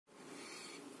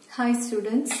Hi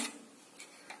students,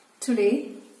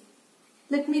 today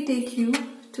let me take you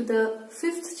to the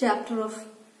 5th chapter of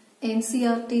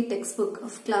NCERT textbook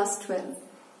of Class 12.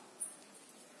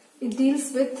 It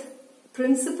deals with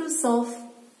principles of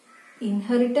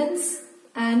inheritance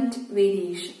and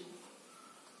variation.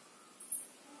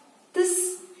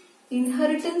 This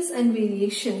inheritance and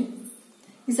variation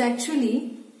is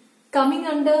actually coming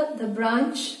under the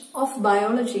branch of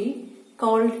biology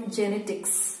called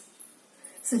genetics.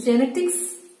 So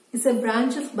genetics is a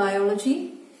branch of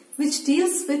biology which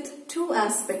deals with two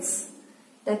aspects,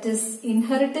 that is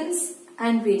inheritance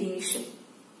and variation.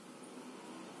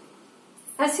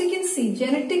 As you can see,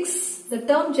 genetics, the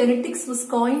term genetics was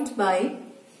coined by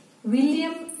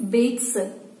William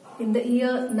Bateson in the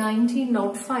year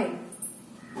 1905.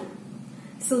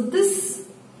 So this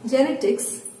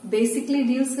genetics basically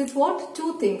deals with what?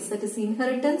 Two things, that is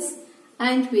inheritance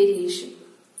and variation.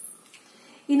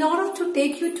 In order to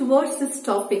take you towards this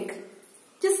topic,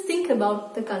 just think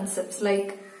about the concepts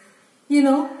like,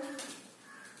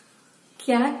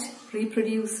 cat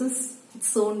reproduces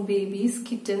its own babies,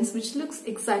 kittens, which looks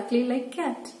exactly like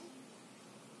cat,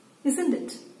 isn't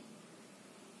it?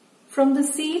 From the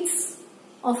seeds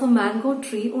of a mango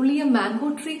tree, only a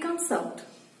mango tree comes out.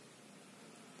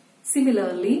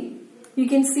 Similarly, you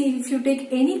can see if you take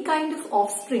any kind of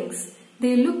offsprings,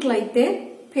 they look like their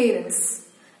parents.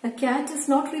 A cat is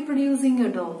not reproducing a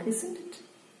dog, isn't it?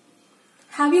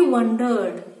 Have you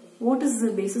wondered what is the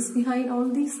basis behind all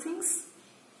these things?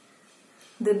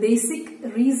 The basic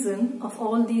reason of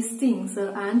all these things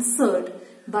are answered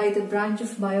by the branch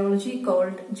of biology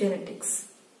called genetics.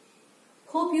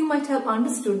 Hope you might have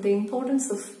understood the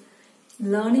importance of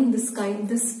learning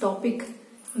this topic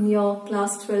in your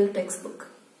Class 12 textbook.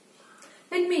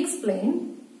 Let me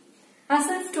explain. As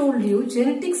I've told you,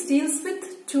 genetics deals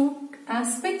with two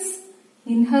aspects,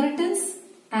 inheritance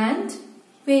and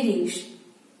variation.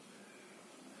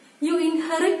 You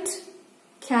inherit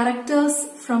characters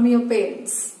from your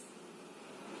parents,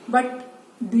 but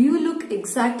do you look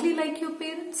exactly like your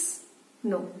parents?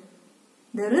 No.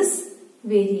 There is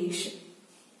variation,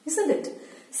 isn't it?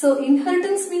 So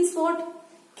inheritance means what?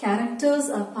 Characters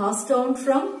are passed on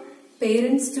from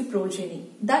parents to progeny.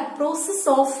 That process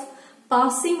of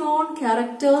passing on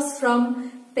characters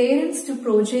from parents to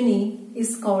progeny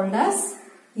is called as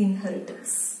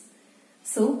inheritance.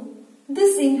 So,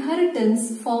 this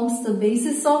inheritance forms the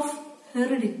basis of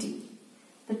heredity.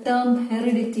 The term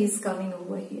heredity is coming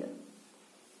over here.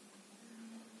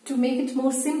 To make it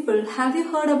more simple, have you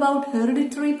heard about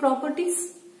hereditary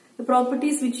properties? The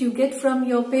properties which you get from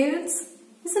your parents,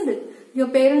 isn't it? Your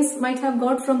parents might have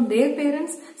got from their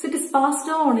parents, so it is passed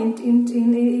on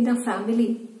in a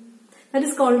family. That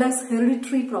is called as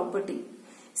hereditary property.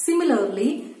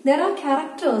 Similarly, there are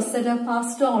characters that are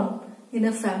passed on in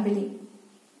a family.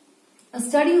 A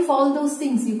study of all those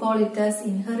things, you call it as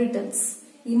inheritance.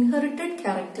 Inherited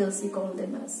characters, you call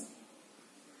them as.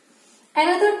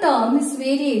 Another term is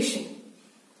variation.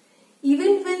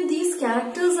 Even when these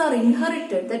characters are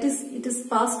inherited, that is, it is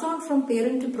passed on from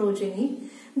parent to progeny,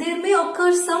 there may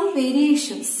occur some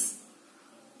variations.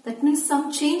 That means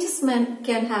some changes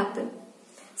can happen.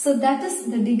 So that is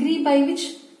the degree by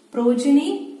which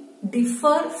progeny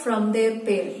differ from their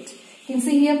parent. You can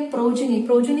see here progeny.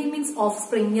 Progeny means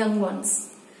offspring, young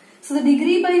ones. So the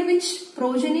degree by which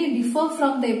progeny differ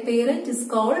from their parent is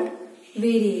called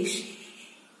variation.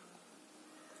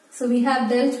 So we have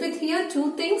dealt with here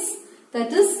two things,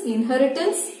 that is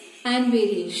inheritance and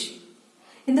variation.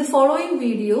 In the following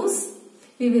videos,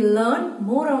 we will learn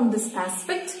more on this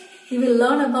aspect. We will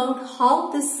learn about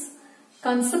how this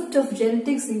concept of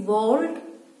genetics evolved.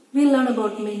 We'll learn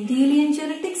about Mendelian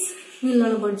genetics. We'll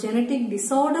learn about genetic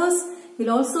disorders.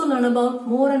 We'll also learn about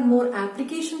more and more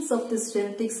applications of this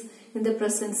genetics in the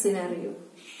present scenario.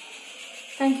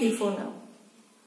 Thank you for now.